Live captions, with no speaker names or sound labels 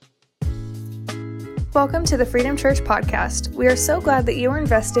Welcome to the Freedom Church podcast. We are so glad that you are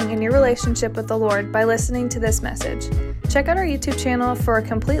investing in your relationship with the Lord by listening to this message. Check out our YouTube channel for a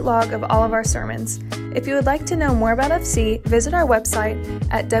complete log of all of our sermons. If you would like to know more about FC, visit our website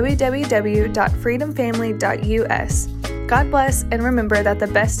at www.freedomfamily.us. God bless, and remember that the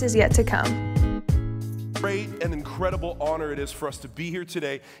best is yet to come. Great and incredible honor it is for us to be here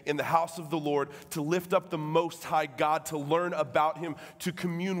today in the house of the Lord, to lift up the Most High God, to learn about Him, to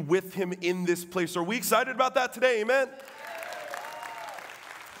commune with Him in this place. Are we excited about that today? Amen?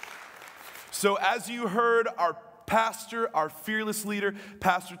 So as you heard, our pastor, our fearless leader,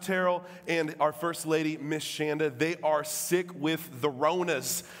 Pastor Terrell, and our First Lady, Miss Shanda, they are sick with the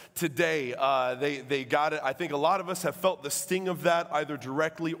Ronas today. They got it. I think a lot of us have felt the sting of that, either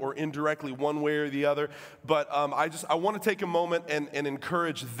directly or indirectly, one way or the other. But I want to take a moment and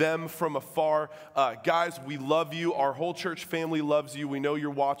encourage them from afar. Guys, we love you. Our whole church family loves you. We know you're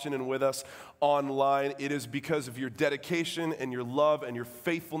watching and with us online. It is because of your dedication and your love and your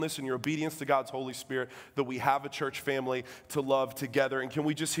faithfulness and your obedience to God's Holy Spirit that we have a church family to love together. And can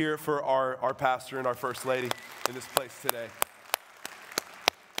we just hear it for our pastor and our First Lady in this place today?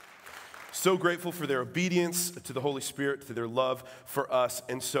 So grateful for their obedience to the Holy Spirit, to their love for us.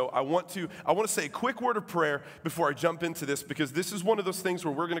 And so I want to say a quick word of prayer before I jump into this, because this is one of those things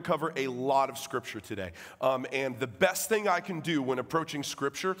where we're going to cover a lot of Scripture today. And the best thing I can do when approaching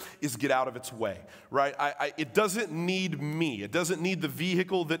Scripture is get out of its way, right? It doesn't need me. It doesn't need the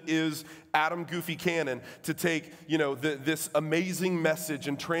vehicle that is Adam Goofy Cannon to take, this amazing message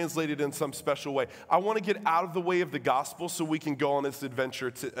and translate it in some special way. I want to get out of the way of the gospel so we can go on this adventure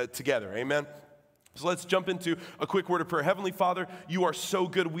together. Amen. So let's jump into a quick word of prayer. Heavenly Father, you are so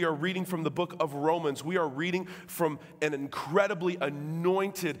good. We are reading from the book of Romans. We are reading from an incredibly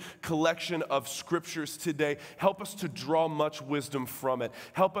anointed collection of scriptures today. Help us to draw much wisdom from it.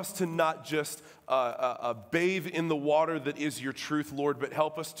 Help us to not just bathe in the water that is your truth, Lord, but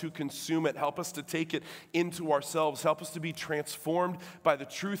help us to consume it. Help us to take it into ourselves. Help us to be transformed by the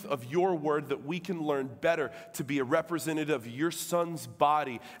truth of your word, that we can learn better to be a representative of your Son's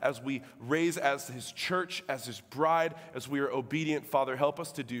body as we raise as his church, as his bride, as we are obedient. Father, help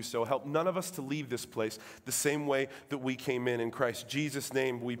us to do so. Help none of us to leave this place the same way that we came in Christ Jesus'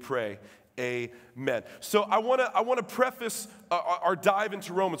 name we pray. Amen. So I want to preface our dive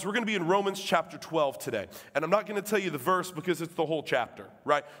into Romans. We're going to be in Romans chapter 12 today. And I'm not going to tell you the verse because it's the whole chapter,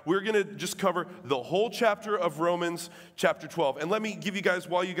 right? We're going to just cover the whole chapter of Romans chapter 12. And let me give you guys,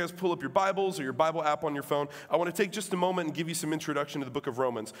 while you guys pull up your Bibles or your Bible app on your phone, I want to take just a moment and give you some introduction to the book of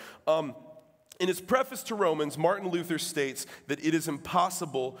Romans. In his preface to Romans, Martin Luther states that it is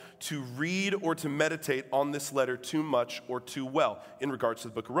impossible to read or to meditate on this letter too much or too well in regards to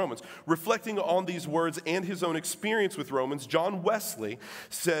the book of Romans. Reflecting on these words and his own experience with Romans, John Wesley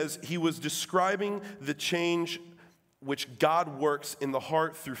says he was describing the change which God works in the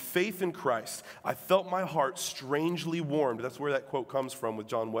heart through faith in Christ. I felt my heart strangely warmed. That's where that quote comes from with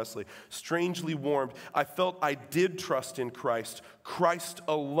John Wesley. Strangely warmed. I felt I did trust in Christ, Christ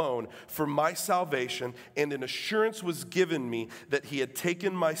alone, for my salvation, and an assurance was given me that he had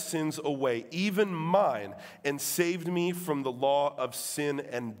taken my sins away, even mine, and saved me from the law of sin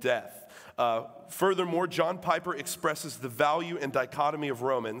and death. Furthermore, John Piper expresses the value and dichotomy of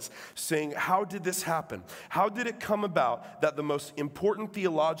Romans, saying, how did this happen? How did it come about that the most important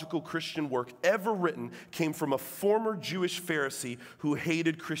theological Christian work ever written came from a former Jewish Pharisee who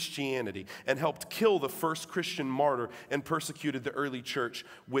hated Christianity and helped kill the first Christian martyr and persecuted the early church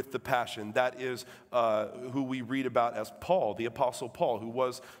with the passion? That is who we read about as Paul, the Apostle Paul, who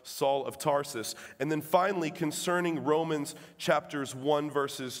was Saul of Tarsus. And then finally, concerning Romans chapters 1,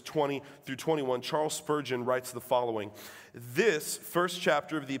 verses 20 through 21, Charles Spurgeon writes the following: this first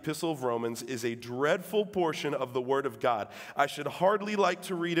chapter of the Epistle of Romans is a dreadful portion of the Word of God. I should hardly like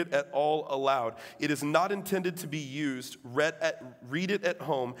to read it at all aloud. It is not intended to be used. Read it at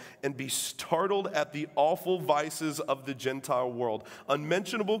home and be startled at the awful vices of the Gentile world.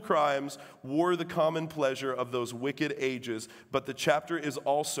 Unmentionable crimes were the common pleasure of those wicked ages, but the chapter is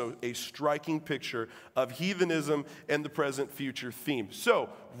also a striking picture of heathenism and the present future theme. So,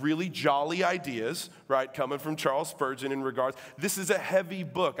 really jolly ideas, right, coming from Charles Spurgeon in regards. This is a heavy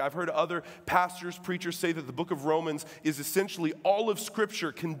book. I've heard other pastors, preachers say that the book of Romans is essentially all of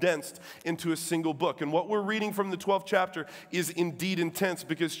Scripture condensed into a single book. And what we're reading from the 12th chapter is indeed intense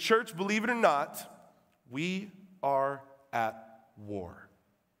because, church, believe it or not, we are at war.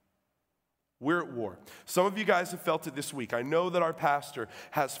 We're at war. Some of you guys have felt it this week. I know that our pastor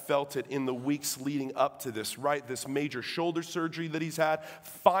has felt it in the weeks leading up to this, right? This major shoulder surgery that he's had,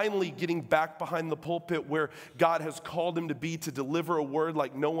 finally getting back behind the pulpit where God has called him to be, to deliver a word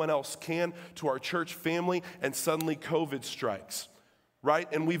like no one else can to our church family, and suddenly COVID strikes, right?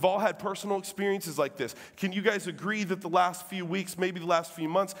 And we've all had personal experiences like this. Can you guys agree that the last few weeks, maybe the last few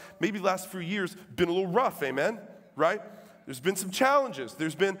months, maybe the last few years, been a little rough, amen? Right? There's been some challenges.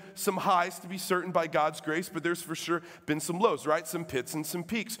 There's been some highs, to be certain, by God's grace, but there's for sure been some lows, right? Some pits and some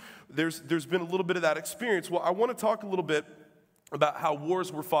peaks. There's been a little bit of that experience. Well, I want to talk a little bit about how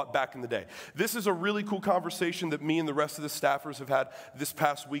wars were fought back in the day. This is a really cool conversation that me and the rest of the staffers have had this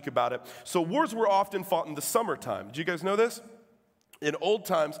past week about it. So wars were often fought in the summertime. Did you guys know this? In old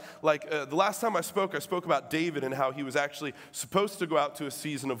times, like the last time I spoke about David and how he was actually supposed to go out to a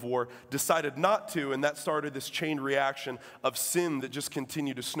season of war, decided not to, and that started this chain reaction of sin that just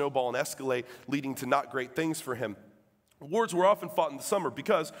continued to snowball and escalate, leading to not great things for him. Wars were often fought in the summer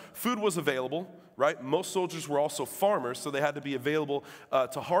because food was available, right? Most soldiers were also farmers, so they had to be available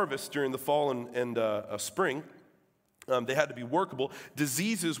to harvest during the fall and spring. They had to be workable.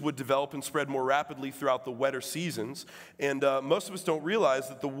 Diseases would develop and spread more rapidly throughout the wetter seasons. And most of us don't realize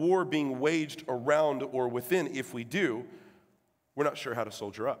that the war being waged around or within, if we do, we're not sure how to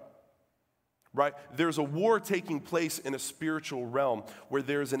soldier up. Right? There's a war taking place in a spiritual realm where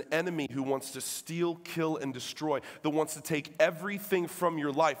there's an enemy who wants to steal, kill, and destroy, that wants to take everything from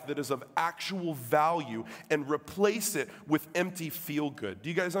your life that is of actual value and replace it with empty feel-good. Do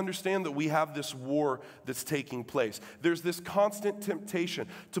you guys understand that we have this war that's taking place? There's this constant temptation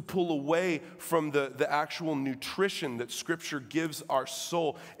to pull away from the actual nutrition that Scripture gives our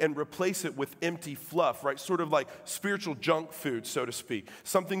soul and replace it with empty fluff, right? Sort of like spiritual junk food, so to speak.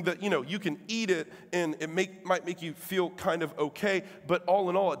 Something that, you can eat it and it might make you feel kind of okay, but all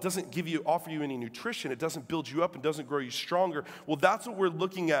in all, it doesn't offer you any nutrition. It doesn't build you up and doesn't grow you stronger. Well, that's what we're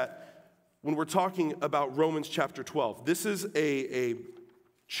looking at when we're talking about Romans chapter 12. This is a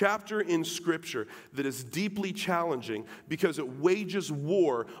chapter in Scripture that is deeply challenging because it wages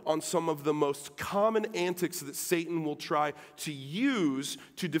war on some of the most common antics that Satan will try to use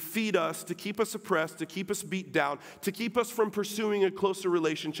to defeat us, to keep us oppressed, to keep us beat down, to keep us from pursuing a closer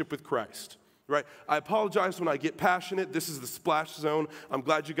relationship with Christ. Right? I apologize when I get passionate. This is the splash zone. I'm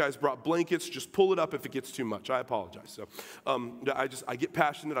glad you guys brought blankets. Just pull it up if it gets too much. I apologize. So I get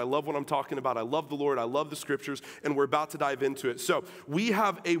passionate. I love what I'm talking about. I love the Lord. I love the Scriptures, and we're about to dive into it. So we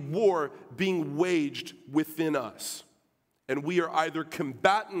have a war being waged within us, and we are either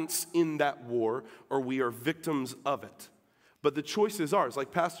combatants in that war or we are victims of it. But the choice is ours.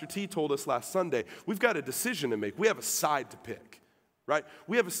 Like Pastor T told us last Sunday, we've got a decision to make. We have a side to pick. Right?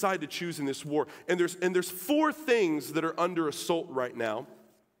 We have a side to choose in this war. And there's four things that are under assault right now,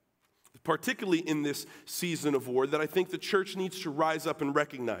 particularly in this season of war, that I think the church needs to rise up and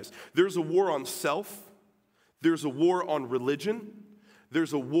recognize. There's a war on self. There's a war on religion.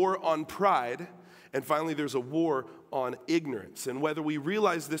 There's a war on pride. And finally, there's a war on ignorance. And whether we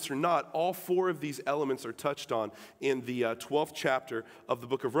realize this or not, all four of these elements are touched on in the 12th chapter of the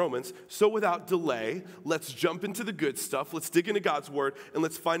book of Romans. So without delay, let's jump into the good stuff. Let's dig into God's word, and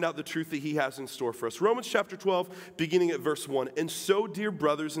let's find out the truth that he has in store for us. Romans chapter 12, beginning at verse 1. And so, dear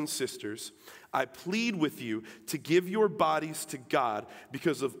brothers and sisters, I plead with you to give your bodies to God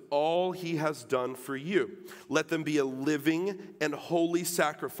because of all he has done for you. Let them be a living and holy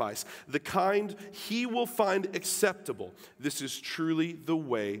sacrifice, the kind he will find acceptable. This is truly the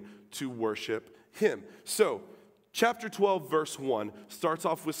way to worship him. So, chapter 12, verse 1 starts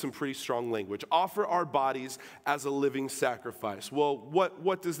off with some pretty strong language. Offer our bodies as a living sacrifice. Well,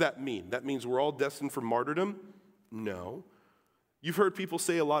 what does that mean? That means we're all destined for martyrdom? No. You've heard people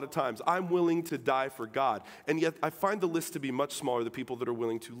say a lot of times, I'm willing to die for God. And yet I find the list to be much smaller, the people that are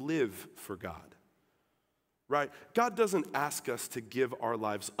willing to live for God. Right? God doesn't ask us to give our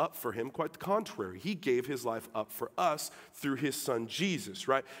lives up for him. Quite the contrary. He gave his life up for us through his son Jesus,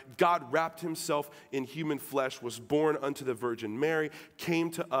 right? God wrapped himself in human flesh, was born unto the Virgin Mary,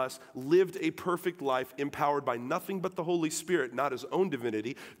 came to us, lived a perfect life, empowered by nothing but the Holy Spirit, not his own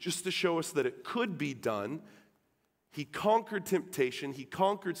divinity, just to show us that it could be done. He conquered temptation, he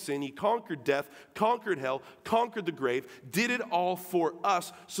conquered sin, he conquered death, conquered hell, conquered the grave, did it all for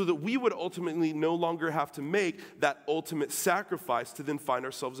us so that we would ultimately no longer have to make that ultimate sacrifice to then find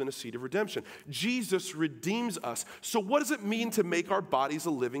ourselves in a seat of redemption. Jesus redeems us. So what does it mean to make our bodies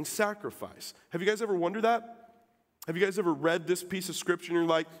a living sacrifice? Have you guys ever wondered that? Have you guys ever read this piece of scripture and you're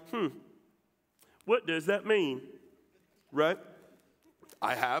like, what does that mean? Right?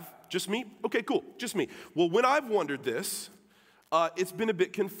 I have. Just me? Okay, cool. Just me. Well, when I've wondered this, it's been a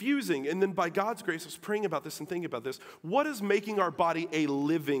bit confusing. And then by God's grace, I was praying about this and thinking about this. What does making our body a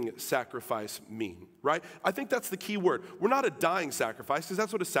living sacrifice mean, right? I think that's the key word. We're not a dying sacrifice, because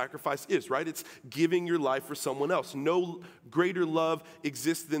that's what a sacrifice is, right? It's giving your life for someone else. No greater love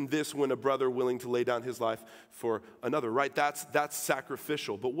exists than this, when a brother willing to lay down his life for another, right? That's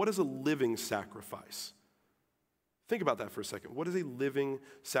sacrificial. But what is a living sacrifice? Think about that for a second. What is a living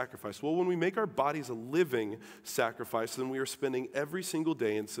sacrifice? Well, when we make our bodies a living sacrifice, then we are spending every single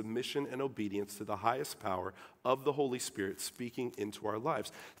day in submission and obedience to the highest power of the Holy Spirit speaking into our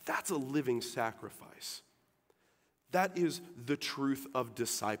lives. That's a living sacrifice. That is the truth of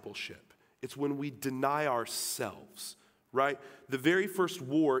discipleship. It's when we deny ourselves, right? The very first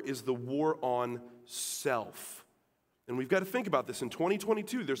war is the war on self. And we've got to think about this. In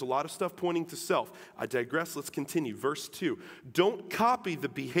 2022, there's a lot of stuff pointing to self. I digress. Let's continue. Verse 2. Don't copy the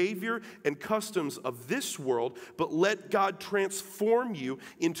behavior and customs of this world, but let God transform you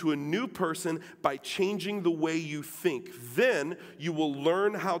into a new person by changing the way you think. Then you will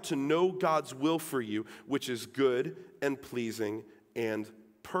learn how to know God's will for you, which is good and pleasing and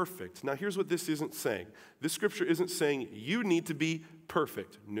perfect. Now, here's what this isn't saying. This scripture isn't saying you need to be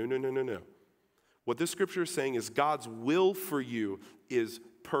perfect. No. What this scripture is saying is God's will for you is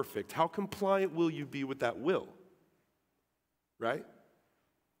perfect. How compliant will you be with that will? Right?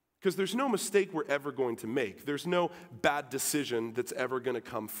 Because there's no mistake we're ever going to make. There's no bad decision that's ever going to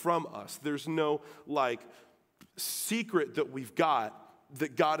come from us. There's no, secret that we've got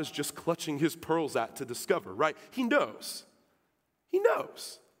that God is just clutching his pearls at to discover, right? He knows. He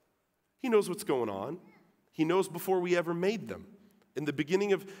knows. He knows what's going on. He knows before we ever made them. In the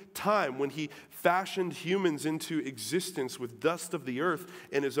beginning of time, when he fashioned humans into existence with dust of the earth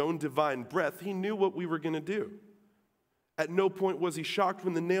and his own divine breath, he knew what we were going to do. At no point was he shocked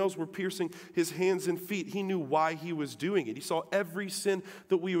when the nails were piercing his hands and feet. He knew why he was doing it. He saw every sin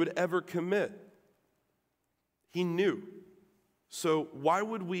that we would ever commit. He knew. So why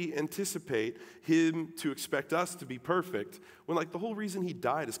would we anticipate him to expect us to be perfect when, the whole reason he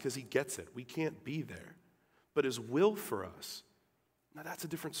died is because he gets it. We can't be there. But his will for us, now that's a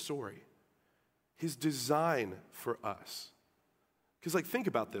different story. His design for us. Because think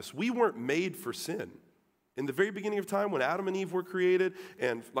about this. We weren't made for sin. In the very beginning of time, when Adam and Eve were created,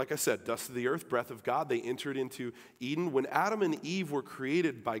 and like I said, dust of the earth, breath of God, they entered into Eden. When Adam and Eve were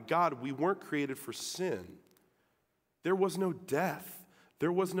created by God, we weren't created for sin. There was no death.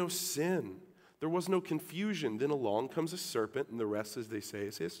 There was no sin. There was no confusion. Then along comes a serpent, and the rest, as they say,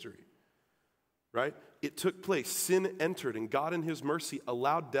 is history. Right? It took place. Sin entered, and God in his mercy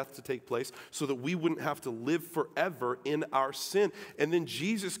allowed death to take place so that we wouldn't have to live forever in our sin. And then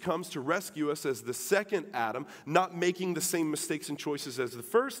Jesus comes to rescue us as the second Adam, not making the same mistakes and choices as the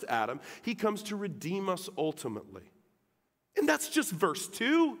first Adam. He comes to redeem us ultimately. And that's just verse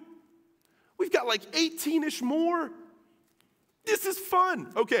 2. We've got 18-ish more. This is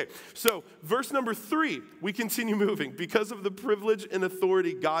fun. Okay, so verse number 3, we continue moving. Because of the privilege and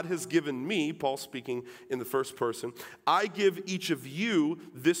authority God has given me, Paul speaking in the first person, I give each of you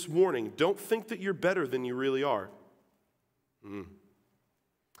this warning. Don't think that you're better than you really are.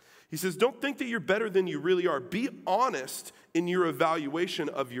 He says, don't think that you're better than you really are. Be honest in your evaluation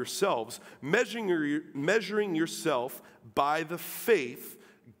of yourselves, measuring yourself by the faith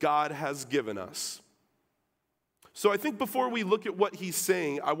God has given us. So I think before we look at what he's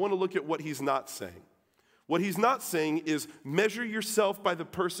saying, I want to look at what he's not saying. What he's not saying is measure yourself by the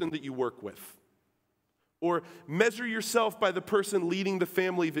person that you work with. Or measure yourself by the person leading the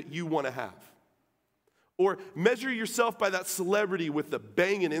family that you want to have. Or measure yourself by that celebrity with the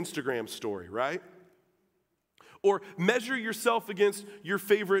banging Instagram story, right? Or measure yourself against your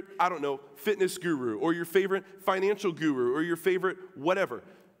favorite, fitness guru, or your favorite financial guru, or your favorite whatever.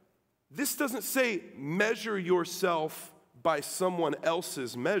 This doesn't say measure yourself by someone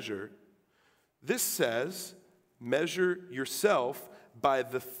else's measure. This says measure yourself by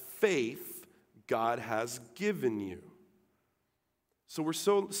the faith God has given you. So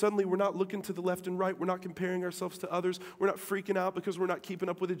suddenly we're not looking to the left and right. We're not comparing ourselves to others. We're not freaking out because we're not keeping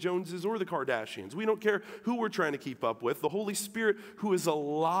up with the Joneses or the Kardashians. We don't care who we're trying to keep up with. The Holy Spirit, who is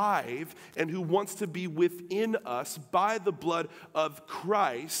alive and who wants to be within us by the blood of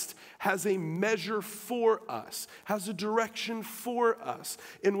Christ, has a measure for us, has a direction for us.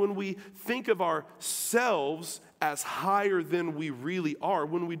 And when we think of ourselves as higher than we really are,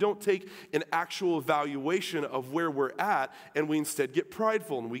 when we don't take an actual evaluation of where we're at, and we instead get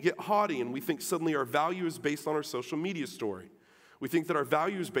prideful and we get haughty, and we think suddenly our value is based on our social media story. We think that our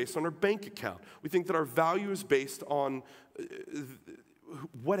value is based on our bank account. We think that our value is based on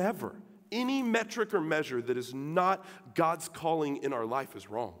whatever. any metric or measure that is not God's calling in our life is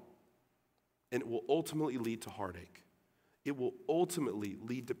wrong. And it will ultimately lead to heartache. It will ultimately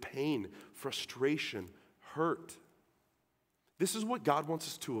lead to pain, frustration, hurt. This is what God wants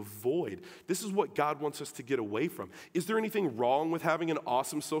us to avoid. This is what God wants us to get away from. Is there anything wrong with having an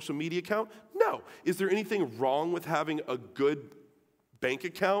awesome social media account? No. Is there anything wrong with having a good bank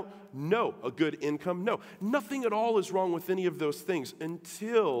account? No. A good income? No. Nothing at all is wrong with any of those things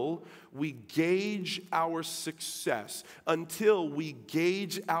until we gauge our success, until we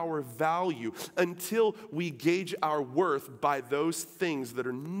gauge our value, until we gauge our worth by those things that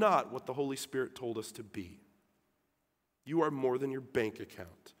are not what the Holy Spirit told us to be. You are more than your bank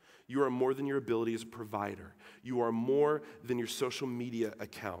account. You are more than your ability as a provider. You are more than your social media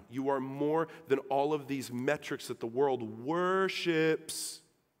account. You are more than all of these metrics that the world worships.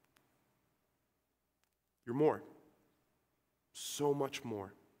 You're more. So much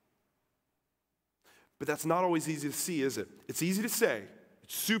more. But that's not always easy to see, is it? It's easy to say.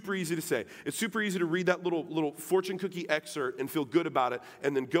 It's super easy to say. It's super easy to read that little fortune cookie excerpt and feel good about it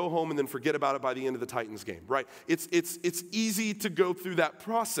and then go home and then forget about it by the end of the Titans game, right? It's easy to go through that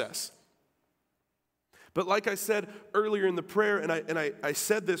process. But like I said earlier in the prayer, and I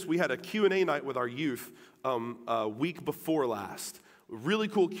said this, we had a Q&A night with our youth a week before last. Really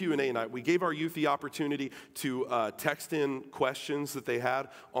cool Q&A night. We gave our youth the opportunity to text in questions that they had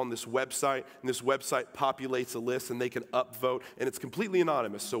on this website, and this website populates a list, and they can upvote, and it's completely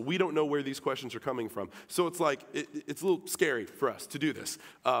anonymous, so we don't know where these questions are coming from. So it's like, it's a little scary for us to do this,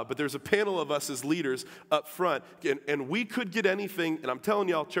 but there's a panel of us as leaders up front, and we could get anything, and I'm telling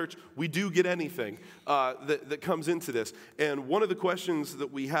y'all, church, we do get anything that comes into this. And one of the questions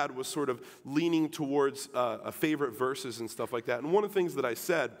that we had was sort of leaning towards favorite verses and stuff like that, and one of the things that I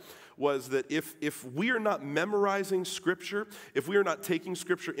said was that if we are not memorizing Scripture, if we are not taking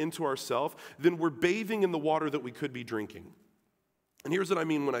Scripture into ourselves, then we're bathing in the water that we could be drinking. And here's what I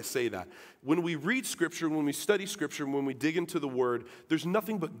mean when I say that. When we read Scripture, when we study Scripture, when we dig into the Word, there's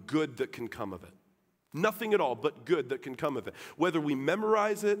nothing but good that can come of it. Nothing at all but good that can come of it. Whether we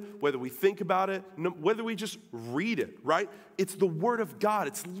memorize it, whether we think about it, whether we just read it, right? It's the Word of God.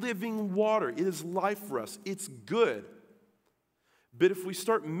 It's living water. It is life for us. It's good. But if we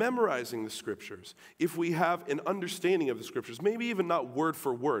start memorizing the Scriptures, if we have an understanding of the Scriptures, maybe even not word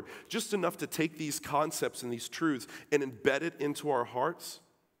for word, just enough to take these concepts and these truths and embed it into our hearts.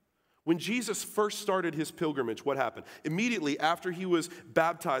 When Jesus first started his pilgrimage, what happened? Immediately after he was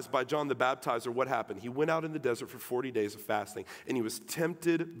baptized by John the Baptizer, what happened? He went out in the desert for 40 days of fasting, and he was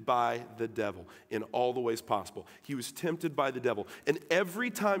tempted by the devil in all the ways possible. He was tempted by the devil. And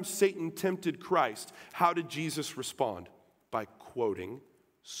every time Satan tempted Christ, how did Jesus respond? By quoting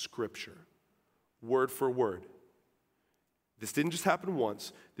Scripture, word for word. This didn't just happen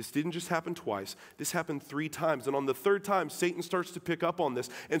once. This didn't just happen twice. This happened 3 times. And on the 3rd time, Satan starts to pick up on this.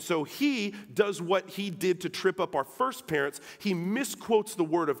 And so he does what he did to trip up our first parents. He misquotes the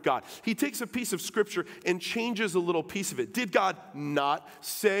Word of God. He takes a piece of Scripture and changes a little piece of it. Did God not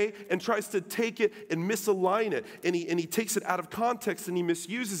say? And tries to take it and misalign it. And he takes it out of context and he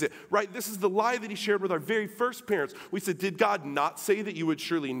misuses it. Right? This is the lie that he shared with our very first parents. We said, did God not say that you would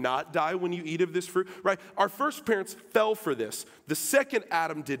surely not die when you eat of this fruit? Right? Our first parents fell for this. The second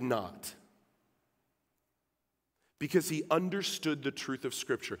Adam did not, because he understood the truth of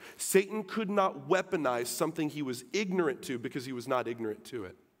Scripture. Satan could not weaponize something he was ignorant to because he was not ignorant to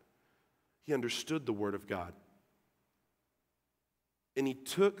it. He understood the Word of God. And he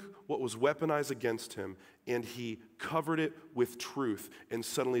took what was weaponized against him and he covered it with truth. And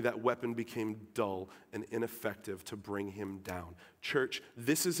suddenly that weapon became dull and ineffective to bring him down. Church,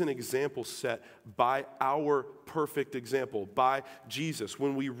 this is an example set by our perfect example, by Jesus.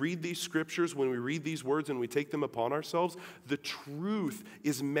 When we read these scriptures, when we read these words and we take them upon ourselves, the truth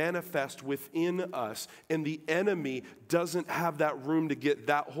is manifest within us. And the enemy doesn't have that room to get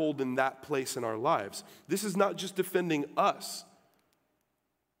that hold in that place in our lives. This is not just defending us.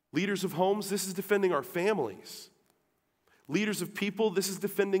 Leaders of homes, this is defending our families. Leaders of people, this is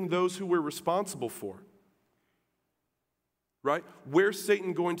defending those who we're responsible for. Right? Where's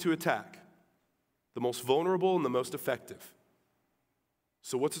Satan going to attack? The most vulnerable and the most effective.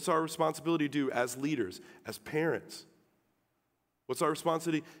 So what's it our responsibility to do as leaders, as parents? What's our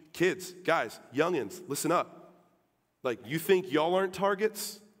responsibility? Kids, guys, youngins, listen up. Like, you think y'all aren't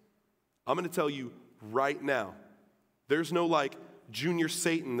targets? I'm going to tell you right now, there's no junior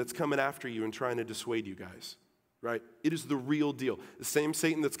Satan that's coming after you and trying to dissuade you guys, right? It is the real deal. The same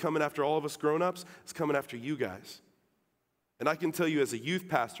Satan that's coming after all of us grown-ups is coming after you guys. And I can tell you as a youth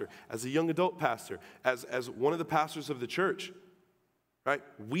pastor, as a young adult pastor, as one of the pastors of the church, right?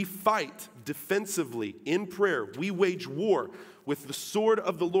 We fight defensively in prayer. We wage war with the sword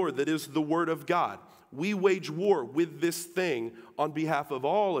of the Lord that is the word of God. We wage war with this thing on behalf of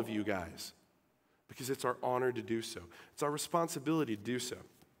all of you guys because it's our honor to do so. It's our responsibility to do so.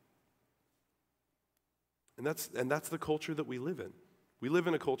 And that's the culture that we live in. We live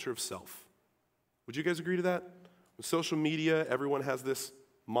in a culture of self. Would you guys agree to that? With social media, everyone has this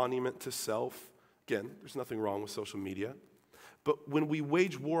monument to self. Again, there's nothing wrong with social media. But when we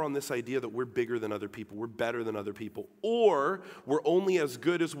wage war on this idea that we're bigger than other people, we're better than other people, or we're only as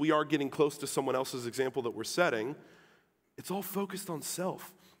good as we are getting close to someone else's example that we're setting, it's all focused on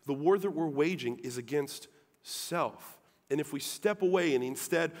self. The war that we're waging is against self. And if we step away and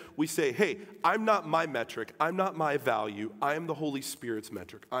instead we say, hey, I'm not my metric, I'm not my value, I am the Holy Spirit's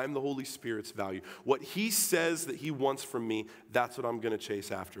metric, I am the Holy Spirit's value. What he says that he wants from me, that's what I'm going to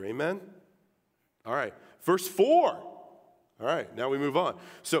chase after. Amen? All right, verse 4. All right, now we move on.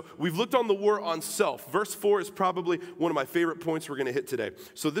 So we've looked on the war on self. Verse 4 is probably one of my favorite points we're going to hit today.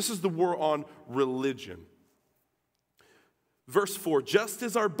 So this is the war on religion. Verse 4, just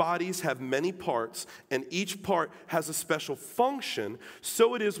as our bodies have many parts and each part has a special function,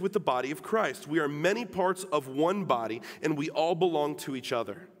 so it is with the body of Christ. We are many parts of one body and we all belong to each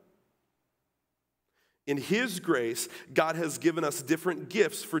other. In his grace, God has given us different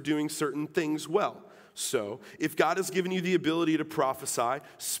gifts for doing certain things well. So, if God has given you the ability to prophesy,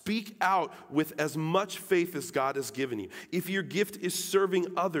 speak out with as much faith as God has given you. If your gift is serving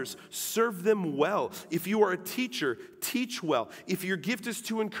others, serve them well. If you are a teacher, teach well. If your gift is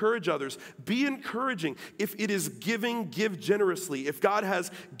to encourage others, be encouraging. If it is giving, give generously. If God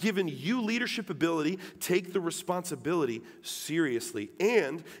has given you leadership ability, take the responsibility seriously.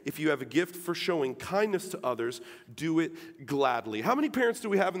 And if you have a gift for showing kindness to others, do it gladly. How many parents do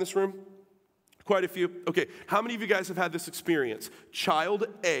we have in this room? Quite a few. Okay, how many of you guys have had this experience? Child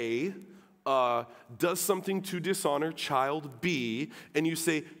A does something to dishonor child B, and you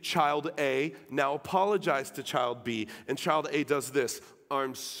say, child A, now apologize to child B, and child A does this,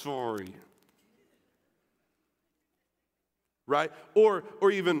 I'm sorry. Right? Or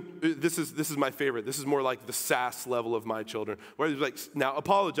even, this is my favorite, this is more like the sass level of my children, where they're like, now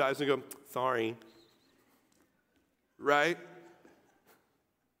apologize, and go, sorry. Right?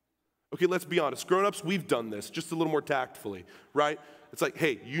 Okay, let's be honest. Grown-ups, we've done this just a little more tactfully, right? It's like,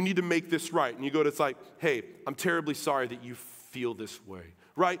 hey, you need to make this right. And you go to, it's like, hey, I'm terribly sorry that you feel this way,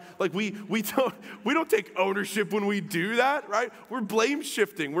 right? Like we don't take ownership when we do that, right? We're blame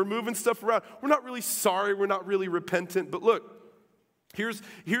shifting. We're moving stuff around. We're not really sorry. We're not really repentant. But look, here's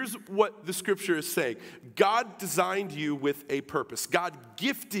what the scripture is saying. God designed you with a purpose. God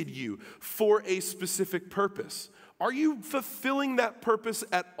gifted you for a specific purpose. Are you fulfilling that purpose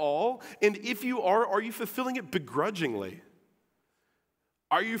at all? And if you are you fulfilling it begrudgingly?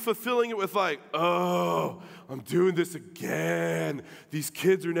 Are you fulfilling it with like, oh, I'm doing this again. These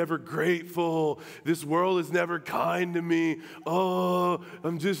kids are never grateful. This world is never kind to me. Oh,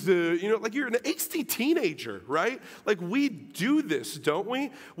 I'm just like you're an angsty teenager, right? Like we do this, don't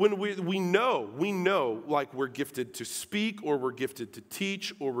we? When we know like we're gifted to speak or we're gifted to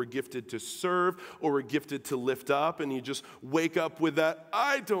teach or we're gifted to serve or we're gifted to lift up, and you just wake up with that,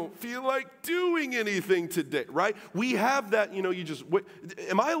 I don't feel like doing anything today, right? We have that, you just,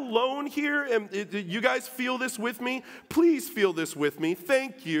 am I alone here? You guys feel this with me? Please feel this with me.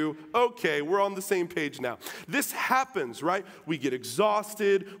 Thank you. Okay, we're on the same page now. This happens, right? We get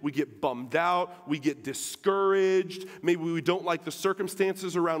exhausted. We get bummed out. We get discouraged. Maybe we don't like the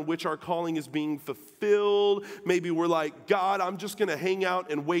circumstances around which our calling is being fulfilled. Maybe we're like, God, I'm just going to hang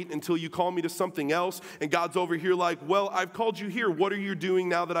out and wait until you call me to something else. And God's over here like, well, I've called you here. What are you doing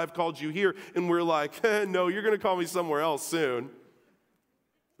now that I've called you here? And we're like, no, you're going to call me somewhere else soon.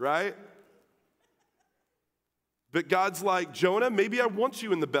 Right? But God's like, Jonah, maybe I want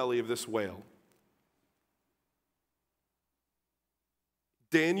you in the belly of this whale.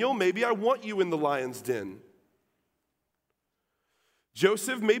 Daniel, maybe I want you in the lion's den.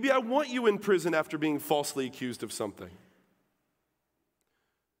 Joseph, maybe I want you in prison after being falsely accused of something.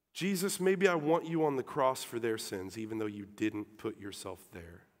 Jesus, maybe I want you on the cross for their sins, even though you didn't put yourself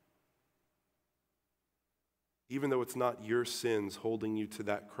there. Even though it's not your sins holding you to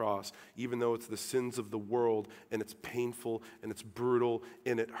that cross, even though it's the sins of the world and it's painful and it's brutal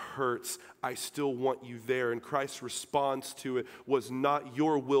and it hurts, I still want you there. And Christ's response to it was not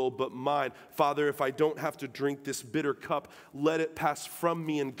your will but mine. Father, if I don't have to drink this bitter cup, let it pass from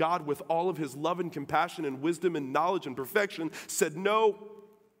me. And God, with all of his love and compassion and wisdom and knowledge and perfection, said no.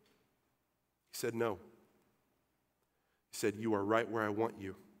 He said no. He said, you are right where I want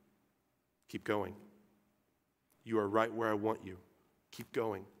you. Keep going. You are right where I want you. Keep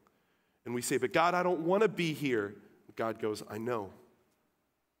going. And we say, but God, I don't want to be here. God goes, I know.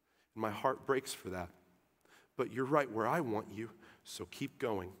 And my heart breaks for that. But you're right where I want you, so keep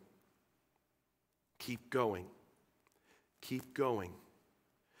going. Keep going. Keep going.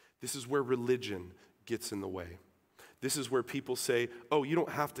 This is where religion gets in the way. This is where people say, oh, you don't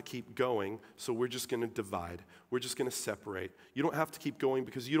have to keep going, so we're just going to divide. We're just going to separate. You don't have to keep going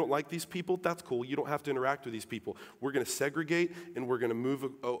because you don't like these people. That's cool. You don't have to interact with these people. We're going to segregate, and we're going to move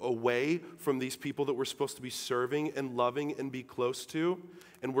away from these people that we're supposed to be serving and loving and be close to.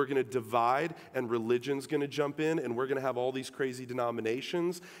 And we're going to divide, and religion's going to jump in, and we're going to have all these crazy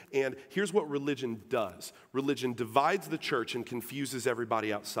denominations. And here's what religion does. Religion divides the church and confuses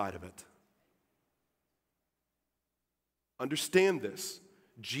everybody outside of it. Understand this.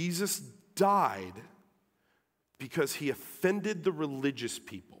 Jesus died because he offended the religious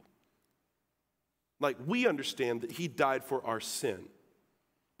people. Like, we understand that he died for our sin.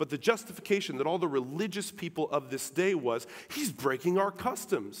 But the justification that all the religious people of this day was, he's breaking our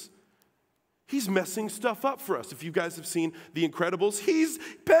customs. He's messing stuff up for us. If you guys have seen The Incredibles, he's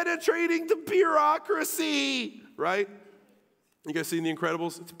penetrating the bureaucracy, right? You guys seen The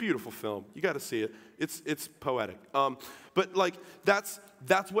Incredibles? It's a beautiful film. You got to see it. It's poetic. But like that's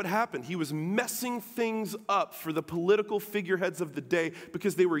what happened. He was messing things up for the political figureheads of the day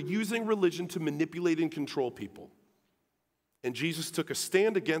because they were using religion to manipulate and control people. And Jesus took a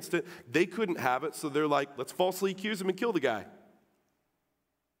stand against it. They couldn't have it, so they're like, let's falsely accuse him and kill the guy.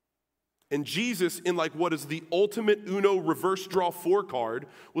 And Jesus, in like what is the ultimate Uno reverse draw 4 card,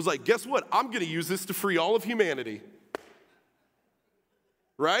 was like, guess what? I'm going to use this to free all of humanity.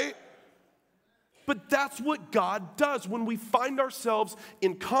 Right? But that's what God does when we find ourselves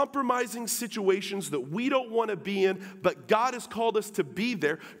in compromising situations that we don't want to be in, but God has called us to be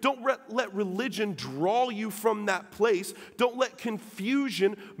there. Don't let religion draw you from that place. Don't let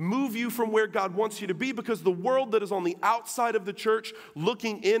confusion move you from where God wants you to be, because the world that is on the outside of the church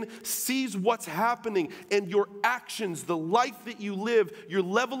looking in sees what's happening, and your actions, the life that you live, your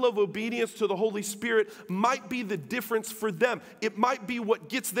level of obedience to the Holy Spirit might be the difference for them. It might be what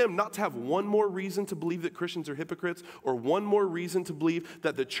gets them not to have one more reason to believe that Christians are hypocrites, or one more reason to believe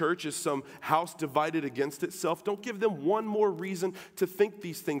that the church is some house divided against itself. Don't give them one more reason to think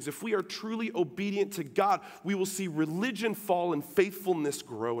these things. If we are truly obedient to God, we will see religion fall and faithfulness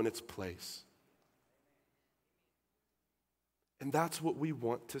grow in its place. And that's what we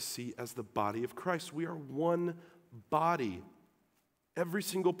want to see as the body of Christ. We are one body. Every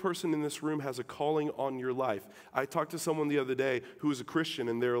single person in this room has a calling on your life. I talked to someone the other day who was a Christian,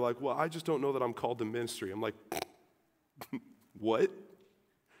 and they were like, well, I just don't know that I'm called to ministry. I'm like, what?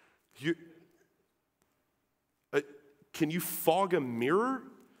 Can you fog a mirror?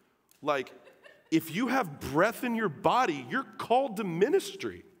 Like, if you have breath in your body, you're called to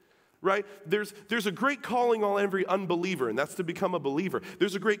ministry. Right? There's a great calling on every unbeliever, and that's to become a believer.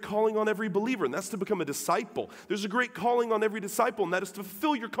 There's a great calling on every believer, and that's to become a disciple. There's a great calling on every disciple, and that is to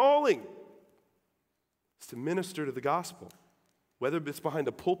fulfill your calling. It's to minister to the gospel, whether it's behind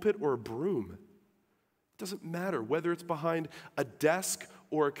a pulpit or a broom. It doesn't matter whether it's behind a desk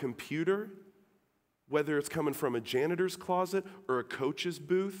or a computer, whether it's coming from a janitor's closet or a coach's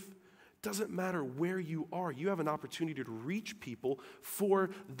booth. Doesn't matter where you are, you have an opportunity to reach people for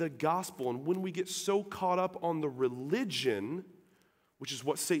the gospel. And when we get so caught up on the religion, which is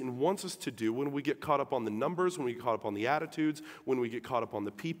what Satan wants us to do, when we get caught up on the numbers, when we get caught up on the attitudes, when we get caught up on the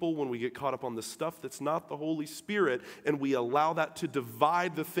people, when we get caught up on the stuff that's not the Holy Spirit, and we allow that to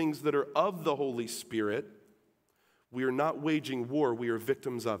divide the things that are of the Holy Spirit, we are not waging war, we are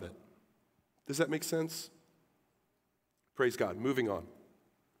victims of it. Does that make sense? Praise God. Moving on.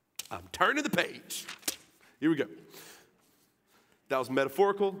 I'm turning the page. Here we go. That was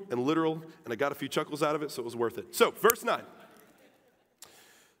metaphorical and literal, and I got a few chuckles out of it, so it was worth it. So, verse 9.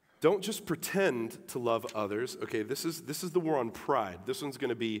 Don't just pretend to love others. Okay, this is the war on pride. This one's going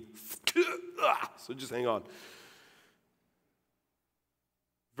to be, so just hang on.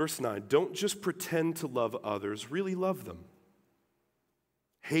 Verse 9. Don't just pretend to love others. Really love them.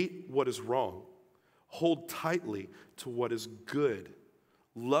 Hate what is wrong. Hold tightly to what is good.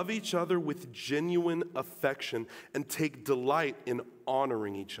 Love each other with genuine affection and take delight in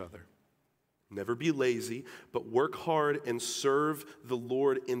honoring each other. Never be lazy, but work hard and serve the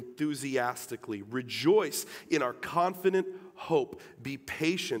Lord enthusiastically. Rejoice in our confident hope. Be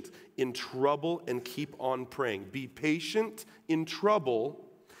patient in trouble and keep on praying. Be patient in trouble.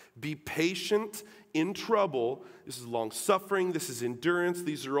 Be patient in trouble. This is long suffering. This is endurance.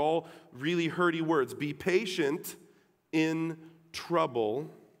 These are all really hurty words. Be patient in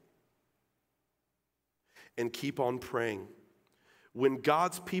trouble and keep on praying. When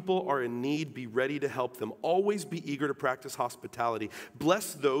God's people are in need, be ready to help them. Always be eager to practice hospitality.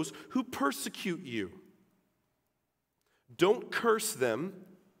 Bless those who persecute you. Don't curse them.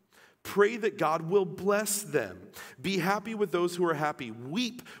 Pray that God will bless them. Be happy with those who are happy.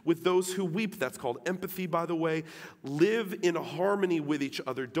 Weep with those who weep. That's called empathy, by the way. Live in harmony with each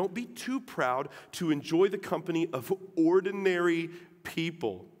other. Don't be too proud to enjoy the company of ordinary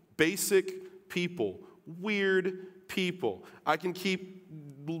people, basic people, weird people. I can keep,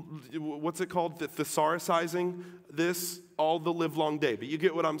 what's it called, thesaurusizing this all the live long day, but you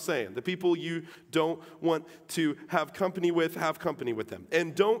get what I'm saying. The people you don't want to have company with them.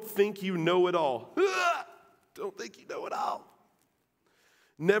 And don't think you know it all. Don't think you know it all.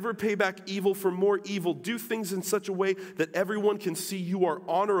 Never pay back evil for more evil. Do things in such a way that everyone can see you are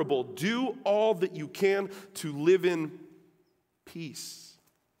honorable. Do all that you can to live in peace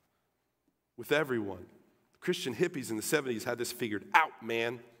with everyone. Christian hippies in the 70s had this figured out,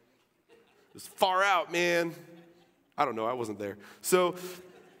 man. It was far out, man. I don't know, I wasn't there. So,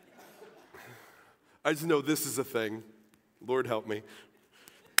 I just know this is a thing. Lord help me.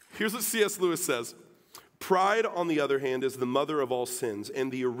 Here's what C.S. Lewis says. Pride, on the other hand, is the mother of all sins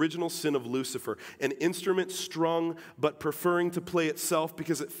and the original sin of Lucifer, an instrument strung but preferring to play itself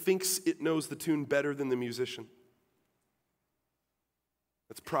because it thinks it knows the tune better than the musician.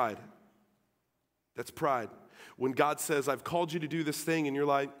 That's pride. That's pride. When God says, I've called you to do this thing, and you're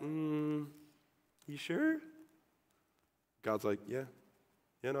like, you sure? God's like, yeah,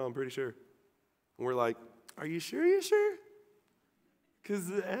 no, I'm pretty sure. And we're like, are you sure you're sure? Because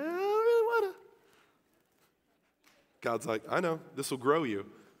I don't really want to. God's like, I know, this will grow you. And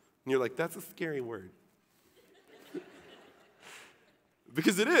you're like, that's a scary word.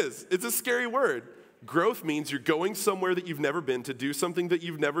 Because it is. It's a scary word. Growth means you're going somewhere that you've never been to do something that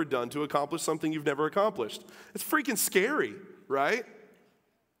you've never done to accomplish something you've never accomplished. It's freaking scary, right?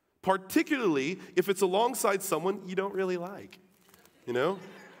 Particularly if it's alongside someone you don't really like, you know?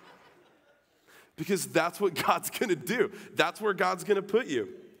 Because that's what God's going to do. That's where God's going to put you.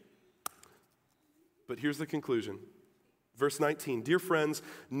 But here's the conclusion. Verse 19, dear friends,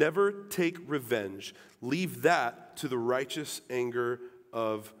 never take revenge. Leave that to the righteous anger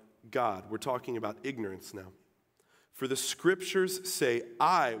of God. We're talking about ignorance now. For the scriptures say,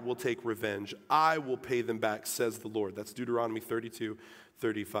 I will take revenge. I will pay them back, says the Lord. That's Deuteronomy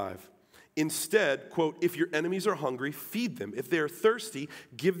 32:35. Instead, quote, if your enemies are hungry, feed them. If they are thirsty,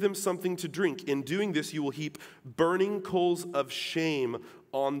 give them something to drink. In doing this, you will heap burning coals of shame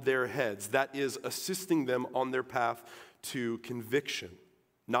on their heads. That is, assisting them on their path to conviction.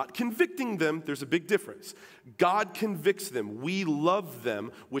 Not convicting them, there's a big difference. God convicts them. We love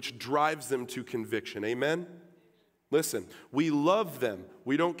them, which drives them to conviction. Amen? Listen, we love them.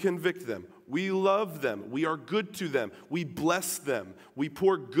 We don't convict them. We love them. We are good to them. We bless them. We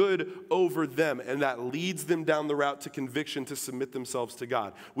pour good over them, and that leads them down the route to conviction to submit themselves to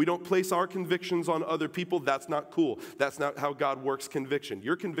God. We don't place our convictions on other people. That's not cool. That's not how God works conviction.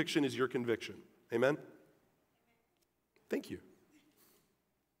 Your conviction is your conviction. Amen? Thank you.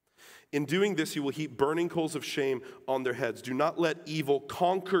 In doing this, you will heap burning coals of shame on their heads. Do not let evil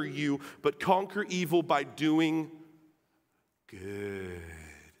conquer you, but conquer evil by doing good.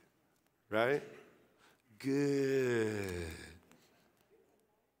 Right? Good.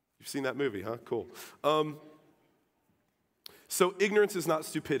 You've seen that movie, huh? Cool. So ignorance is not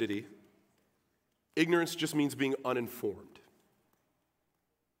stupidity. Ignorance just means being uninformed.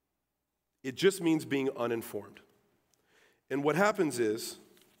 It just means being uninformed. And what happens is,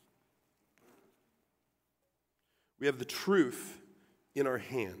 we have the truth in our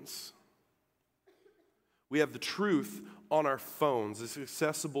hands. We have the truth on our phones. It's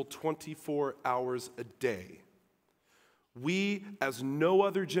accessible 24 hours a day. We, as no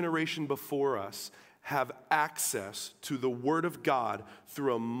other generation before us, have access to the Word of God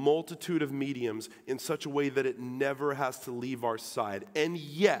through a multitude of mediums in such a way that it never has to leave our side. And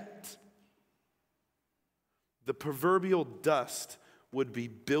yet, the proverbial dust would be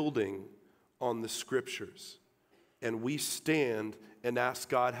building on the Scriptures. And we stand and ask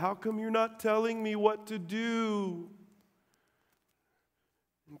God, how come you're not telling me what to do?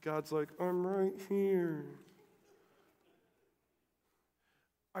 And God's like, I'm right here.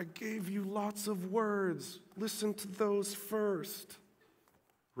 I gave you lots of words. Listen to those first.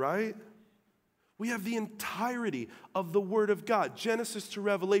 Right? We have the entirety of the Word of God, Genesis to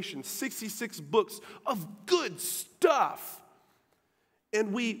Revelation, 66 books of good stuff.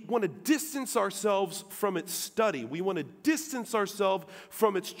 And we want to distance ourselves from its study. We want to distance ourselves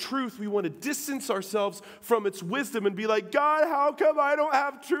from its truth. We want to distance ourselves from its wisdom and be like, God, how come I don't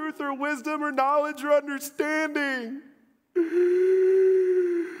have truth or wisdom or knowledge or understanding?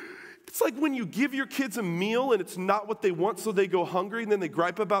 It's like when you give your kids a meal and it's not what they want, so they go hungry, and then they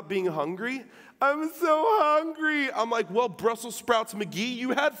gripe about being hungry. I'm so hungry. I'm like, well, Brussels sprouts McGee,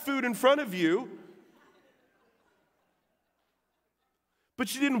 you had food in front of you,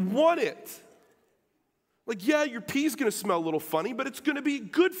 but you didn't want it. Like, yeah, your pee's gonna smell a little funny, but it's gonna be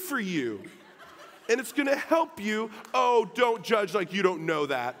good for you. And it's gonna help you. Oh, don't judge like you don't know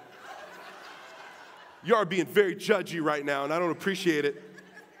that. You are being very judgy right now, and I don't appreciate it.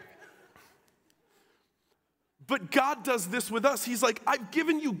 But God does this with us. He's like, I've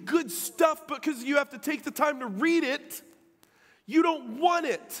given you good stuff, but because you have to take the time to read it, you don't want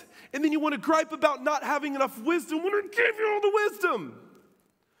it. And then you want to gripe about not having enough wisdom when I gave you all the wisdom.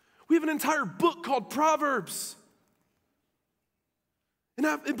 We have an entire book called Proverbs.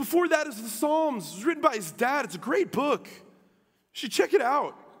 And before that is the Psalms. It was written by his dad. It's a great book. You should check it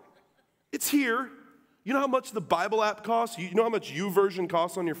out. It's here. You know how much the Bible app costs? You know how much YouVersion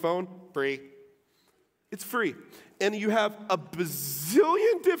costs on your phone? Free. It's free. And you have a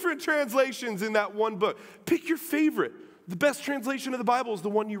bazillion different translations in that one book. Pick your favorite. The best translation of the Bible is the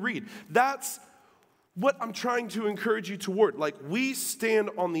one you read. That's what I'm trying to encourage you toward. Like, we stand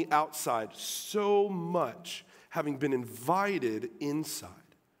on the outside so much, having been invited inside.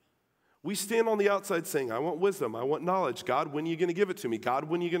 We stand on the outside saying, I want wisdom, I want knowledge. God, when are you going to give it to me? God,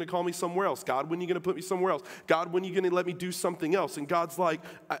 when are you going to call me somewhere else? God, when are you going to put me somewhere else? God, when are you going to let me do something else? And God's like,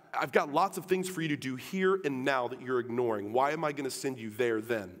 I've got lots of things for you to do here and now that you're ignoring. Why am I going to send you there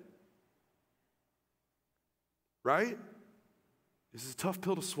then? Right? This is a tough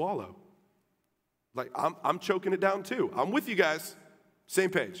pill to swallow. Like, I'm choking it down too. I'm with you guys. Same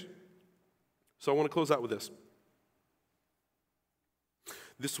page. So I want to close out with this.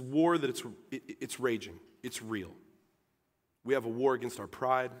 This war that it's raging, it's real. We have a war against our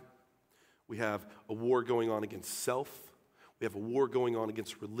pride. We have a war going on against self. We have a war going on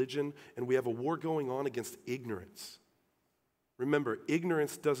against religion. And we have a war going on against ignorance. Remember,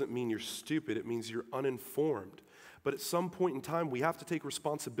 ignorance doesn't mean you're stupid. It means you're uninformed. But at some point in time, we have to take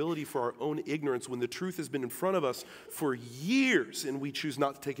responsibility for our own ignorance when the truth has been in front of us for years and we choose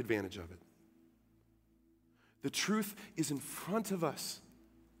not to take advantage of it. The truth is in front of us.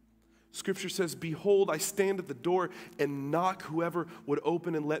 Scripture says, behold, I stand at the door and knock. Whoever would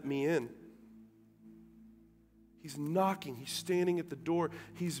open and let me in. He's knocking. He's standing at the door.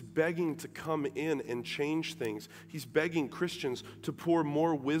 He's begging to come in and change things. He's begging Christians to pour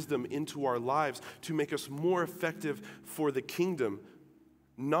more wisdom into our lives to make us more effective for the kingdom.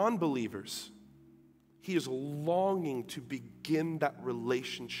 Non-believers, he is longing to begin that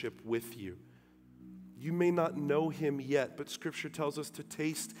relationship with you. You may not know him yet, but Scripture tells us to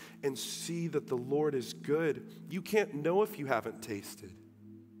taste and see that the Lord is good. You can't know if you haven't tasted.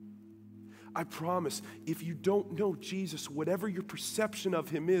 I promise, if you don't know Jesus, whatever your perception of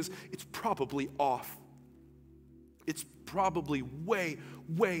him is, it's probably off. It's probably way,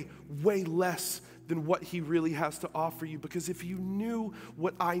 way, way less than what he really has to offer you. Because if you knew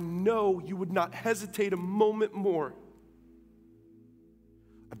what I know, you would not hesitate a moment more.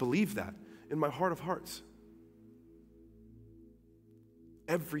 I believe that in my heart of hearts.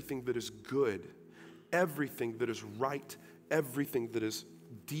 Everything that is good, everything that is right, everything that is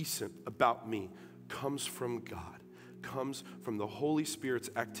decent about me comes from God, comes from the Holy Spirit's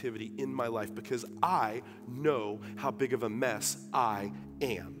activity in my life because I know how big of a mess I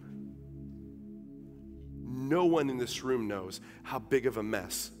am. No one in this room knows how big of a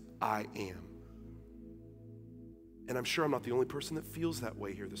mess I am. And I'm sure I'm not the only person that feels that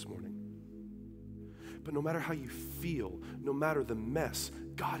way here this morning. But no matter how you feel, no matter the mess,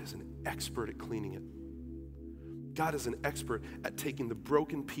 God is an expert at cleaning it. God is an expert at taking the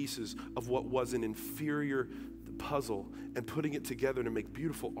broken pieces of what was an inferior puzzle and putting it together to make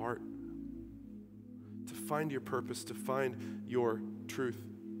beautiful art, to find your purpose, to find your truth.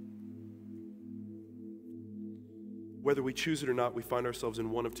 Whether we choose it or not, we find ourselves in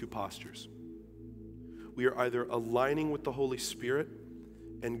one of two postures. We are either aligning with the Holy Spirit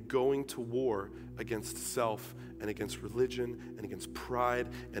and going to war against self and against religion and against pride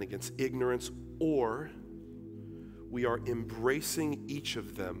and against ignorance, or we are embracing each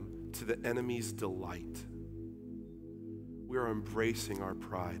of them to the enemy's delight. We are embracing our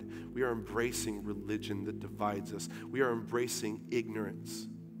pride. We are embracing religion that divides us. We are embracing ignorance.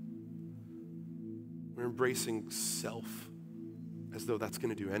 We're embracing self as though that's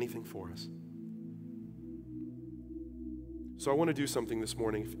going to do anything for us. So I want to do something this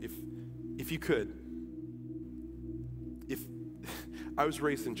morning, if you could. I was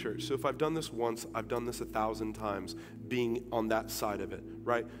raised in church, so if I've done this once, I've done this 1,000 times, being on that side of it,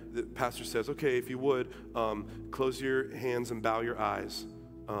 right? The pastor says, okay, if you would, close your hands and bow your eyes.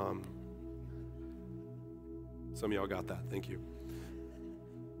 Some of y'all got that, thank you.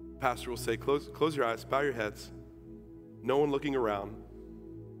 Pastor will say, close your eyes, bow your heads, no one looking around.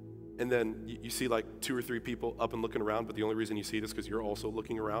 And then you see like 2 or 3 people up and looking around, but the only reason you see it is because you're also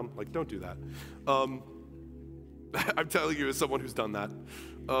looking around. Like, don't do that. I'm telling you as someone who's done that.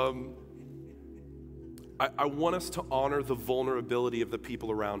 I want us to honor the vulnerability of the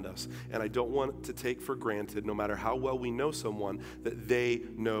people around us. And I don't want to take for granted, no matter how well we know someone, that they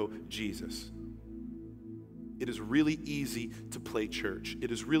know Jesus. It is really easy to play church.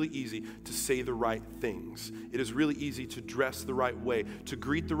 It is really easy to say the right things. It is really easy to dress the right way, to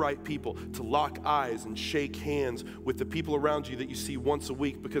greet the right people, to lock eyes and shake hands with the people around you that you see once a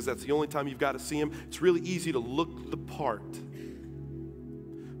week because that's the only time you've got to see them. It's really easy to look the part.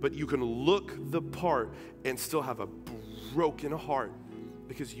 But you can look the part and still have a broken heart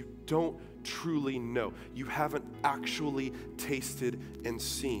because you don't truly know. You haven't actually tasted and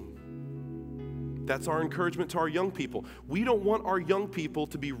seen. That's our encouragement to our young people. We don't want our young people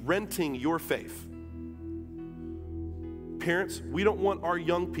to be renting your faith. Parents, we don't want our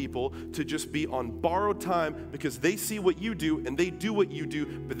young people to just be on borrowed time because they see what you do and they do what you do,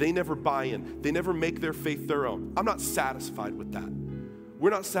 but they never buy in. They never make their faith their own. I'm not satisfied with that.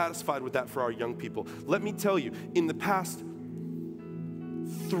 We're not satisfied with that for our young people. Let me tell you, in the past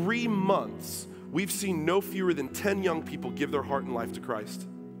 3 months, we've seen no fewer than 10 young people give their heart and life to Christ.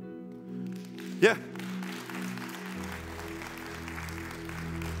 Yeah.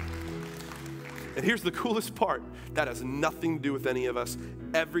 And here's the coolest part. That has nothing to do with any of us,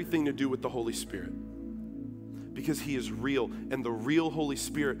 everything to do with the Holy Spirit. Because he is real, and the real Holy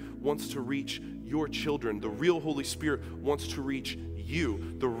Spirit wants to reach your children. The real Holy Spirit wants to reach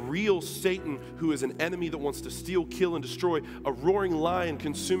you. The real Satan, who is an enemy that wants to steal, kill, and destroy, a roaring lion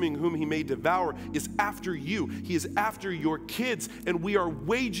consuming whom he may devour, is after you. He is after your kids, and we are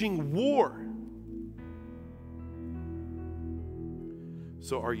waging war.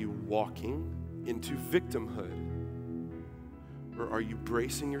 So are you walking into victimhood? Or are you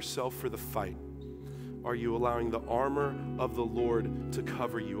bracing yourself for the fight? Are you allowing the armor of the Lord to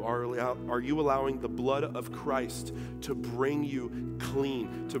cover you? Are you allowing the blood of Christ to bring you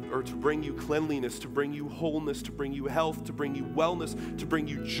clean, to bring you cleanliness, to bring you wholeness, to bring you health, to bring you wellness, to bring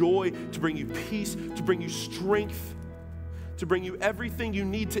you joy, to bring you peace, to bring you strength, to bring you everything you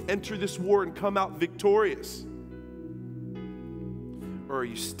need to enter this war and come out victorious? Or are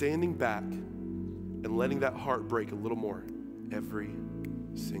you standing back and letting that heart break a little more every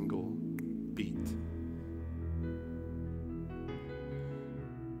single beat?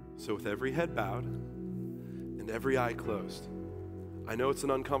 So with every head bowed and every eye closed, I know it's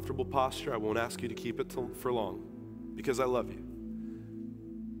an uncomfortable posture. I won't ask you to keep it for long because I love you.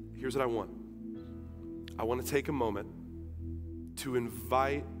 Here's what I want. I want to take a moment to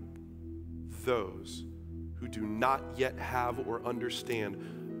invite those who do not yet have or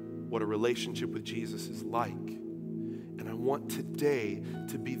understand what a relationship with Jesus is like. And I want today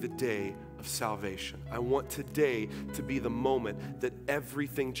to be the day of salvation. I want today to be the moment that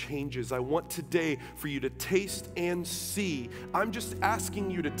everything changes. I want today for you to taste and see. I'm just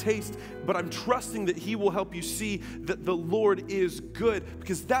asking you to taste, but I'm trusting that he will help you see that the Lord is good,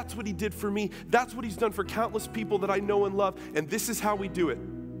 because that's what he did for me. That's what he's done for countless people that I know and love. And this is how we do it.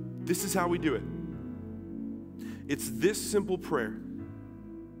 This is how we do it. It's this simple prayer.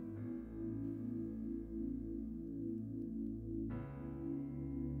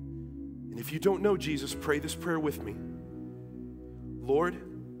 And if you don't know Jesus, pray this prayer with me. Lord,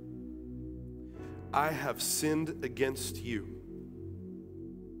 I have sinned against you.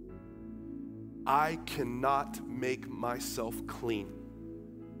 I cannot make myself clean.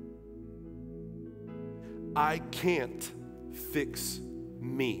 I can't fix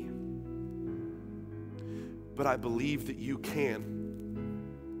me. But I believe that you can.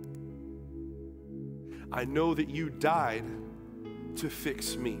 I know that you died to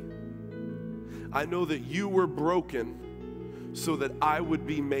fix me. I know that you were broken so that I would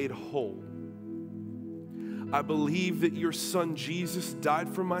be made whole. I believe that your son Jesus died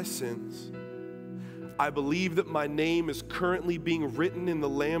for my sins. I believe that my name is currently being written in the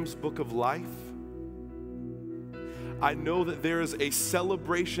Lamb's Book of Life. I know that there is a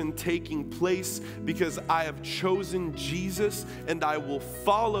celebration taking place because I have chosen Jesus, and I will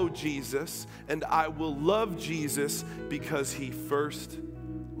follow Jesus, and I will love Jesus because he first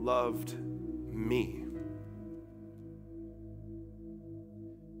loved me.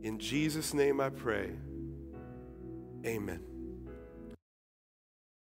 In Jesus' name I pray, amen.